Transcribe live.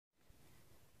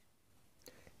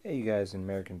Hey you guys, in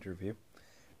American Review.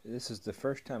 This is the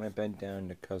first time I've been down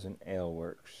to Cousin Ale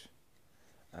Works.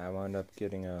 I wound up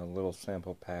getting a little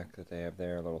sample pack that they have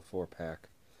there, a little 4-pack.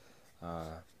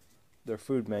 Their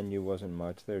food menu wasn't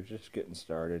much, they're just getting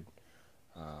started.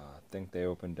 I think they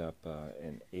opened up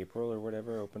in April or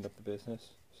whatever, opened up the business,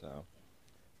 so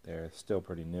they're still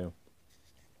pretty new.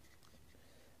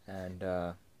 And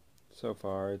so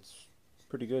far it's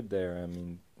pretty good there. I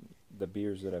mean, the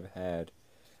beers that I've had,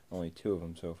 only two of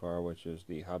them so far, which is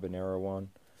the habanero one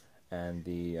and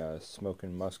the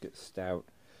Smokin' Musket Stout.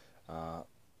 Uh,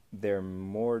 they're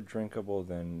more drinkable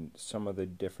than some of the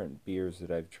different beers that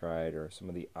I've tried, or some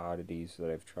of the oddities that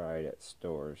I've tried at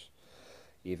stores.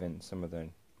 Even some of the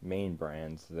main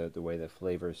brands, the way the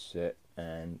flavors sit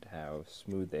and how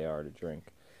smooth they are to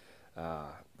drink,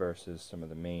 versus some of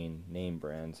the main name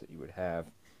brands that you would have.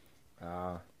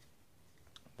 Uh,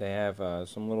 they have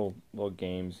some little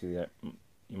games that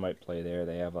you might play there.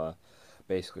 They have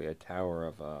basically a tower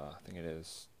of I think it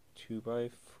is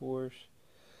 2x4s.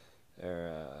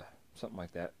 They're something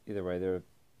like that. Either way, they're a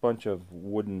bunch of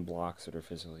wooden blocks that are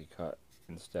physically cut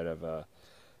instead of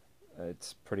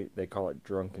it's pretty. They call it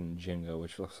drunken Jenga,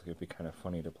 which looks like it'd be kind of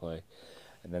funny to play.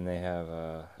 And then they have,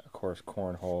 of course,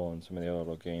 cornhole and some of the other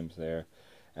little games there.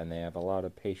 And they have a lot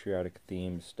of patriotic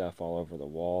themed stuff all over the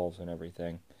walls and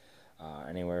everything.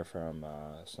 Anywhere from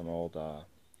some old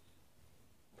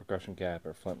percussion cap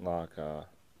or flintlock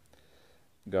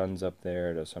guns up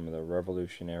there to some of the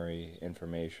revolutionary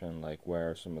information, like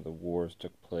where some of the wars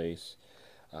took place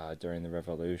during the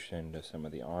Revolution, to some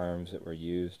of the arms that were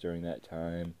used during that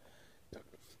time.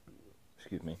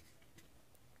 Excuse me.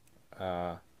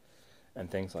 Uh, and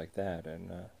things like that.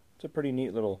 And it's a pretty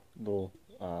neat little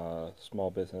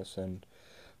small business, and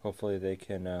hopefully they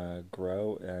can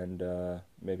grow and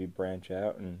maybe branch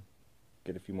out and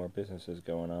get a few more businesses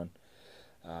going on.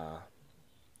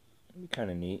 It'd be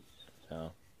kind of neat.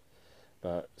 So,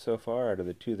 but so far, out of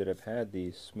the two that I've had,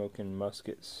 the Smokin'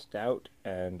 Musket Stout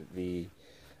and the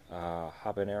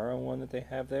habanero one that they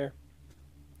have there,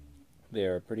 they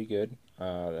are pretty good.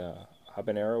 The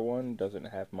habanero one doesn't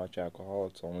have much alcohol.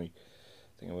 It's only,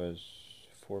 I think it was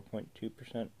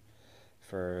 4.2%.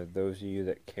 For those of you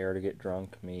that care to get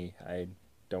drunk, me, I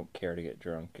don't care to get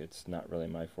drunk. It's not really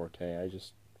my forte. I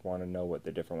just want to know what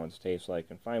the different ones taste like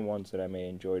and find ones that I may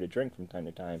enjoy to drink from time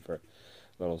to time for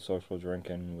little social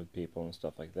drinking with people and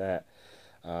stuff like that.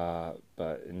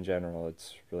 But in general,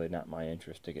 it's really not my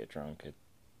interest to get drunk. It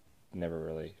never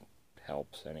really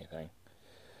helps anything.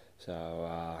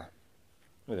 So,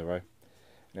 either way,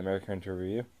 an American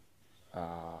Review,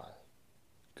 uh,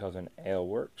 Cousin Ale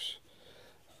Works.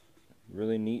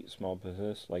 Really neat small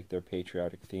business, like their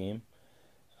patriotic theme.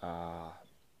 Uh,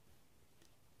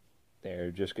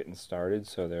 they're just getting started,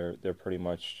 so they're pretty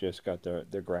much just got their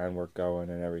groundwork going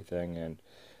and everything, and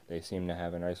they seem to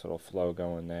have a nice little flow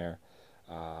going there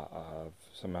of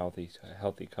some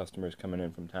healthy customers coming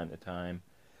in from time to time.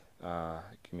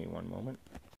 Give me one moment.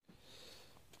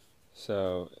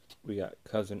 So we got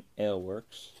Cousin Ale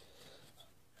Works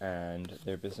and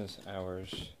their business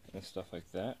hours and stuff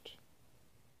like that.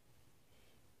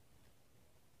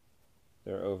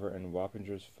 They're over in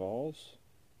Wappingers Falls.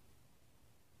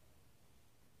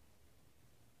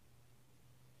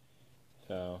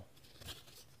 So,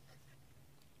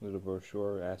 little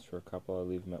brochure. Ask for a couple. I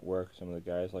leave them at work. Some of the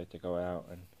guys like to go out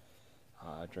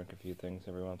and drink a few things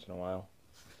every once in a while.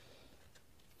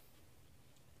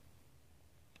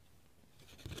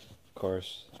 Of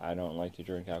course, I don't like to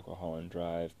drink alcohol and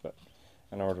drive, but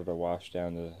in order to wash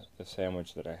down the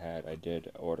sandwich that I had, I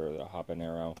did order the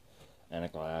habanero and a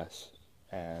glass,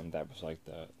 and that was like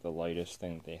the lightest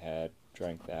thing that they had.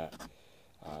 Drank that.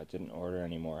 Didn't order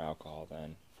any more alcohol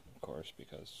then, of course,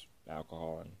 because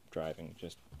alcohol and driving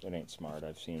just, it ain't smart.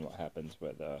 I've seen what happened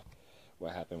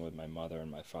with my mother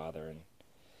and my father, and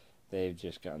they've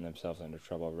just gotten themselves into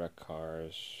trouble, wrecked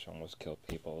cars, almost killed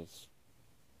people,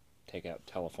 take out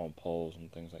telephone poles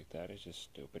and things like that. It's just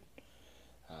stupid.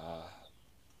 Uh,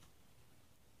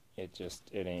 it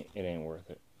ain't worth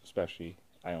it. Especially,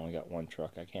 I only got one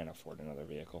truck. I can't afford another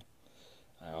vehicle.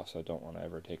 I also don't want to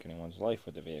ever take anyone's life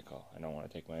with the vehicle. I don't want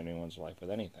to take anyone's life with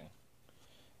anything.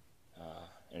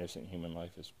 Innocent human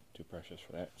life is too precious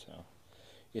for that. So,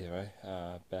 either way,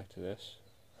 back to this.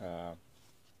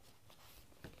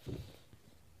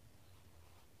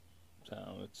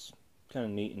 So it's kind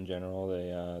of neat in general.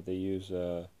 They use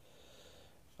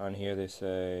on here. They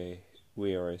say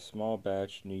we are a small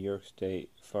batch New York State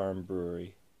farm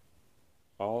brewery.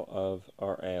 All of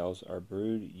our ales are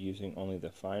brewed using only the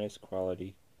finest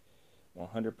quality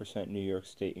 100% New York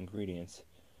State ingredients.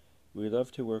 We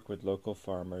love to work with local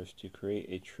farmers to create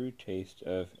a true taste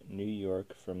of New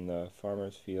York from the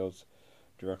farmers' fields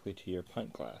directly to your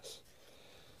pint glass.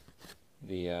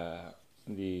 The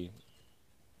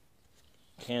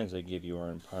cans they give you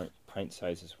are in pint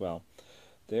size as well.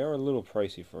 They are a little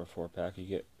pricey for a 4 pack. You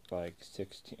get like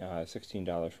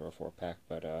 $16 for a 4 pack,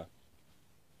 but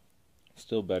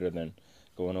still better than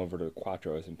going over to the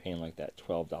Quattros and paying like that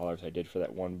 $12 I did for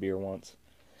that one beer once.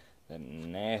 The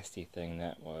nasty thing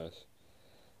that was.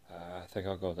 I think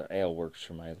I'll go to Ale Works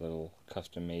for my little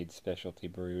custom-made specialty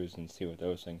brews and see what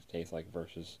those things taste like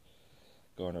versus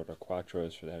going over to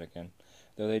Quattros for that again.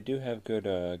 Though they do have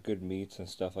good meats and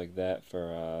stuff like that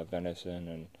for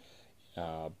venison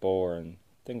and boar and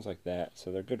things like that,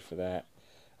 so they're good for that.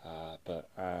 But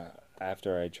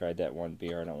after I tried that one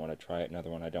beer, I don't want to try it. Another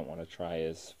one I don't want to try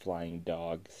is Flying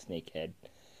Dog Snakehead.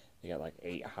 They got like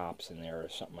 8 hops in there or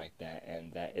something like that,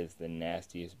 and that is the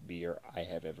nastiest beer I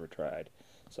have ever tried.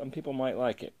 Some people might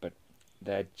like it, but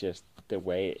that just, the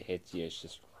way it hits you is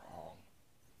just wrong.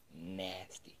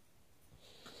 Nasty.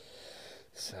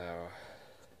 So,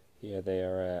 yeah, they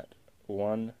are at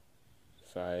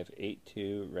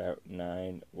 1582 Route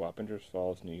 9, Wappingers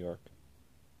Falls, New York.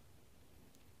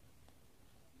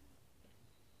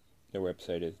 Their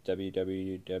website is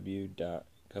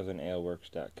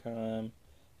www.cousinaleworks.com.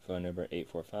 Phone number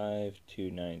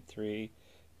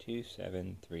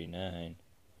 845-293-2739.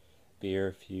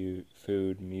 Beer,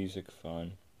 food, music,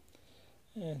 fun.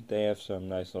 They have some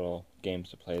nice little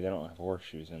games to play. They don't have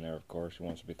horseshoes in there, of course. Who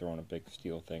wants to be throwing a big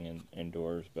steel thing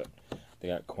indoors? But they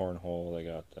got cornhole. They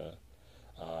got the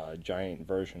giant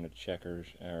version of checkers.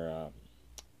 Or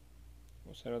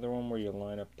what's that other one where you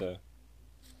line up the...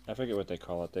 I forget what they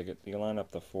call it. You line up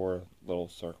the 4 little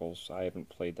circles. I haven't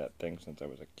played that thing since I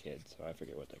was a kid, so I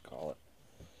forget what they call it.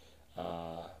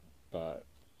 But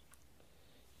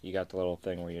you got the little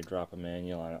thing where you drop them in,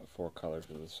 you line up 4 colors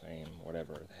of the same,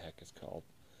 whatever the heck it's called.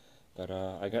 But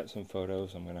I got some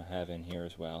photos I'm gonna have in here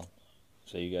as well,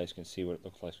 so you guys can see what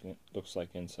it looks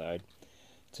like inside.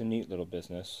 It's a neat little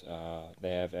business.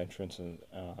 They have entrance in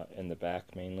the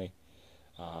back mainly.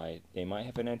 They might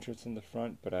have an entrance in the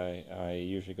front, but I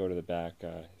usually go to the back.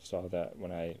 I saw that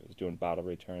when I was doing bottle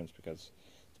returns because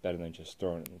it's better than just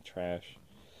throwing it in the trash.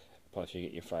 Plus, you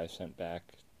get your 5 cent back.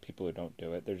 People who don't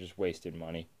do it, they're just wasting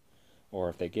money. Or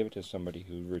if they give it to somebody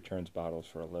who returns bottles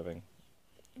for a living,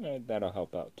 that'll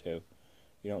help out too.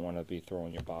 You don't want to be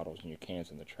throwing your bottles and your cans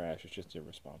in the trash. It's just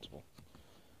irresponsible.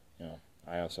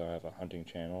 I also have a hunting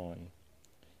channel, and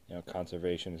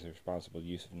conservation is the responsible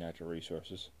use of natural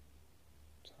resources.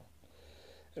 So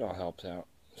it all helps out.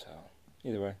 So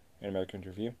either way, an American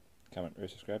Review. Comment, rate,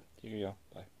 subscribe. You go.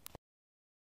 Bye.